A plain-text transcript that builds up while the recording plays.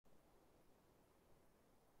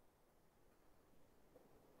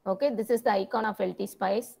Okay, this is the icon of LT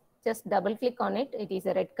Spice. Just double click on it. It is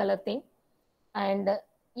a red color thing. And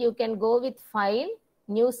you can go with File,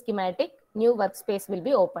 New Schematic, New Workspace will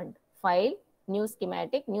be opened. File, New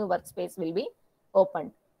Schematic, New Workspace will be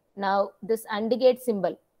opened. Now this AND-gate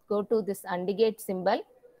symbol, go to this AND-gate symbol.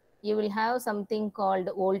 You will have something called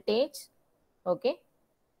voltage. Okay.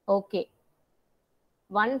 Okay.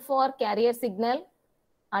 One for carrier signal,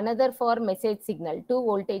 another for message signal. Two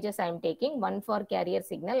voltages I am taking, one for carrier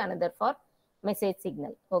signal, another for message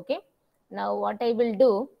signal. Okay. Now what I will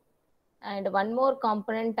do, and one more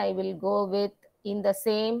component I will go with in the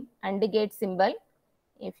same AND gate symbol.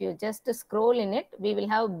 If you just scroll in it, we will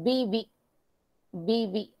have BV,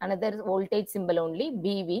 another voltage symbol only,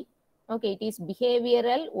 BV. Okay, it is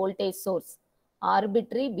behavioral voltage source,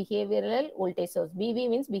 arbitrary behavioral voltage source. BV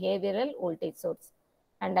means behavioral voltage source.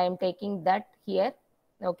 And I am taking that here.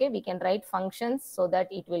 Okay, we can write functions so that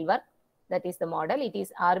it will work. That is the model. It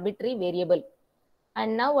is arbitrary variable.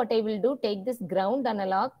 And now what I will do, take this ground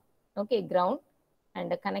analog, okay, ground,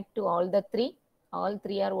 and connect to all the three. All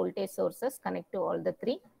three are voltage sources, connect to all the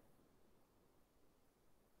three.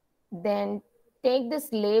 Then take this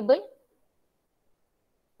label,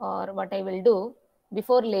 or what I will do,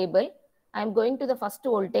 before label, I am going to the first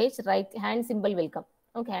voltage, right hand symbol will come.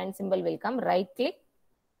 Okay, hand symbol will come, right click,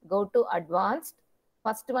 go to advanced.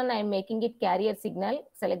 First one I am making it carrier signal,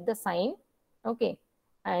 select the sign, okay,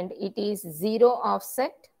 and it is 0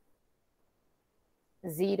 offset,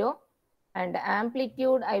 0, and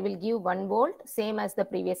amplitude I will give 1 volt, same as the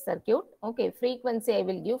previous circuit. Okay, frequency I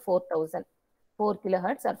will give 4000, 4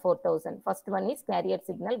 kilohertz or 4000. First one is carrier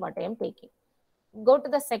signal, what I am taking. Go to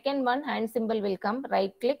the second one, hand symbol will come,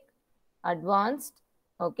 right click, advanced,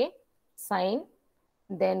 okay, sign,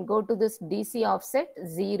 then go to this DC offset,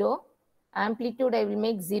 0, amplitude I will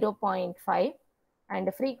make 0.5,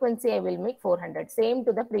 and frequency I will make 400, same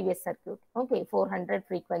to the previous circuit. Okay, 400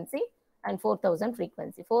 frequency and 4000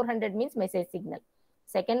 frequency. 400 means message signal.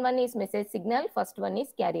 Second one is message signal, first one is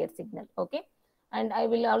carrier signal. Okay, and I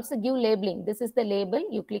will also give labeling. This is the label.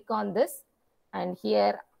 You click on this, and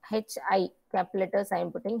here HI, capital letters I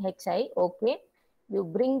am putting HI. Okay, you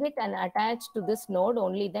bring it and attach to this node,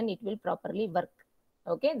 only then it will properly work.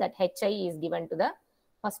 Okay, that HI is given to the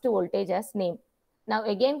first voltage as name. Now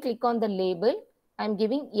again click on the label. I am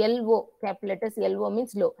giving LO, capital letters. LO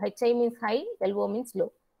means low, HI means high, LO means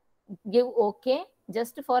low. Give OK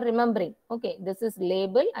just for remembering. Okay, this is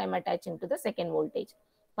label I am attaching to the second voltage.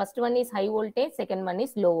 First one is high voltage, second one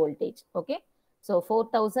is low voltage. Okay, so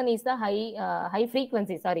 4000 is the high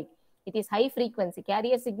frequency, sorry, it is high frequency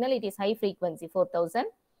carrier signal, it is high frequency 4000,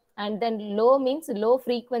 and then low means low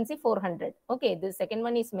frequency 400. Okay, the second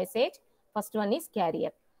one is message, first one is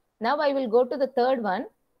carrier. Now I will go to the third one,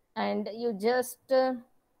 and you just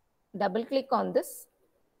double click on this,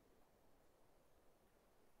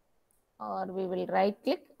 or we will right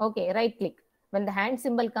click. Okay, right click. When the hand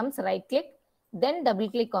symbol comes, right click, then double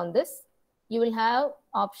click on this. You will have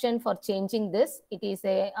option for changing this. It is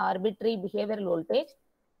a arbitrary behavioral voltage.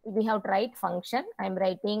 We have to write function. I am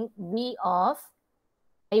writing V of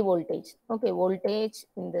high voltage. Okay, voltage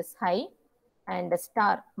in this high, and the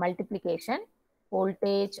star multiplication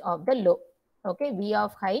voltage of the low. Okay, V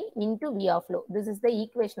of high into V of low. This is the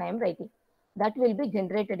equation I am writing. That will be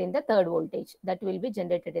generated in the third voltage. That will be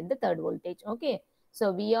generated in the third voltage. Okay,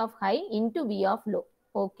 so V of high into V of low.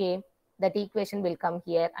 Okay, that equation will come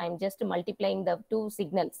here. I am just multiplying the two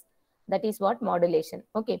signals. That is what modulation.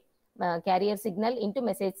 Okay, carrier signal into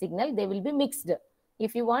message signal, they will be mixed.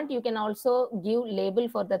 If you want, you can also give label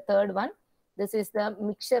for the third one. This is the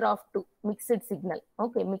mixture of two, mixed signal.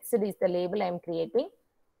 Okay, mixed is the label I am creating,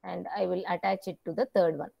 and I will attach it to the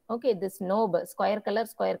third one. Okay, this knob, square color,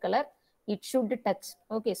 it should touch.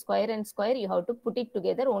 Okay, square and square, you have to put it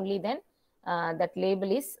together, only then that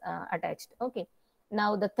label is attached. Okay,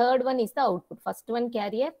 now the third one is the output. First one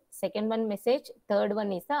carrier, second one message, third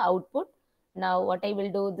one is the output. Now what I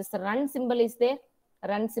will do, this run symbol is there,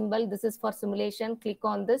 run symbol, this is for simulation. Click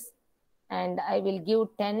on this, and I will give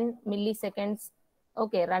 10 milliseconds.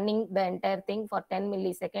 Okay, running the entire thing for 10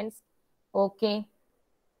 milliseconds. Okay,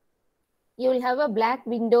 you will have a black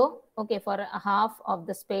window. Okay, for a half of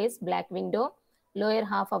the space, black window, lower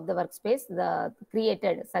half of the workspace, the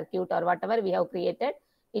created circuit or whatever we have created,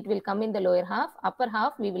 it will come in the lower half. Upper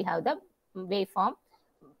half, we will have the waveform,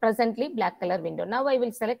 presently black color window. Now I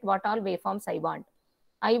will select what all waveforms I want.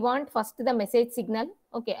 I want first the message signal.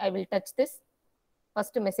 Okay, I will touch this.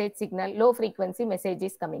 First message signal, low frequency message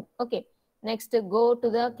is coming. Okay, next go to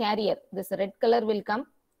the carrier. This red color will come.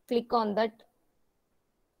 Click on that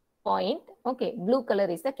point. Okay, blue color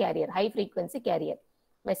is the carrier, high frequency carrier.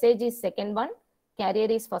 Message is second one, carrier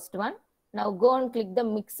is first one. Now go and click the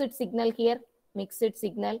mixed signal here, mixed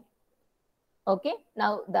signal. Okay,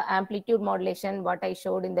 now the amplitude modulation, what I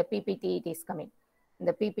showed in the PPT, it is coming. In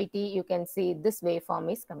the PPT, you can see this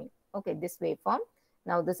waveform is coming. Okay, this waveform.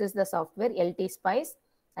 Now this is the software LT Spice,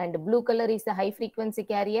 and blue color is the high frequency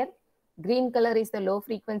carrier, green color is the low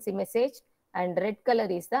frequency message, and red color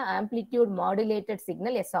is the amplitude modulated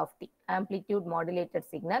signal S of t. Amplitude modulated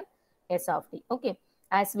signal S of t. Okay,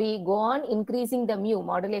 as we go on increasing the mu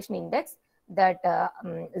modulation index, that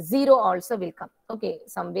 0 also will come. Okay,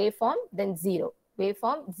 some waveform, then 0,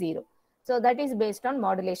 waveform 0. So that is based on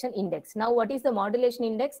modulation index. Now what is the modulation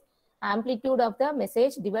index? Amplitude of the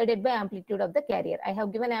message divided by amplitude of the carrier. I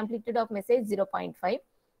have given amplitude of message 0.5,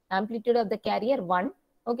 amplitude of the carrier 1.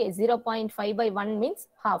 Okay, 0.5 by 1 means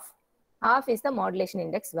half. Half is the modulation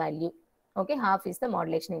index value. Okay, half is the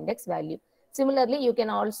modulation index value. Similarly, you can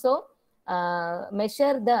also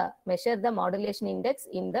measure the modulation index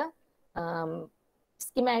in the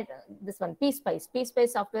schematic, this one, PSpice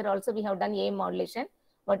software also we have done AM modulation.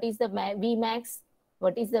 What is the Vmax?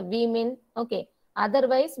 What is the Vmin? Okay.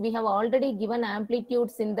 Otherwise, we have already given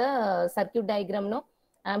amplitudes in the circuit diagram, no?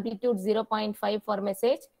 Amplitude 0.5 for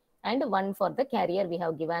message and 1 for the carrier we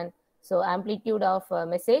have given. So amplitude of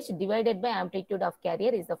message divided by amplitude of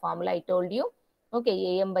carrier is the formula I told you.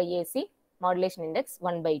 Okay, AM by AC, modulation index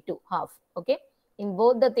 1 by 2, half. Okay. In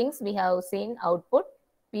both the things, we have seen output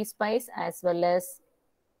PSpice as well as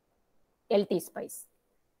LT Spice.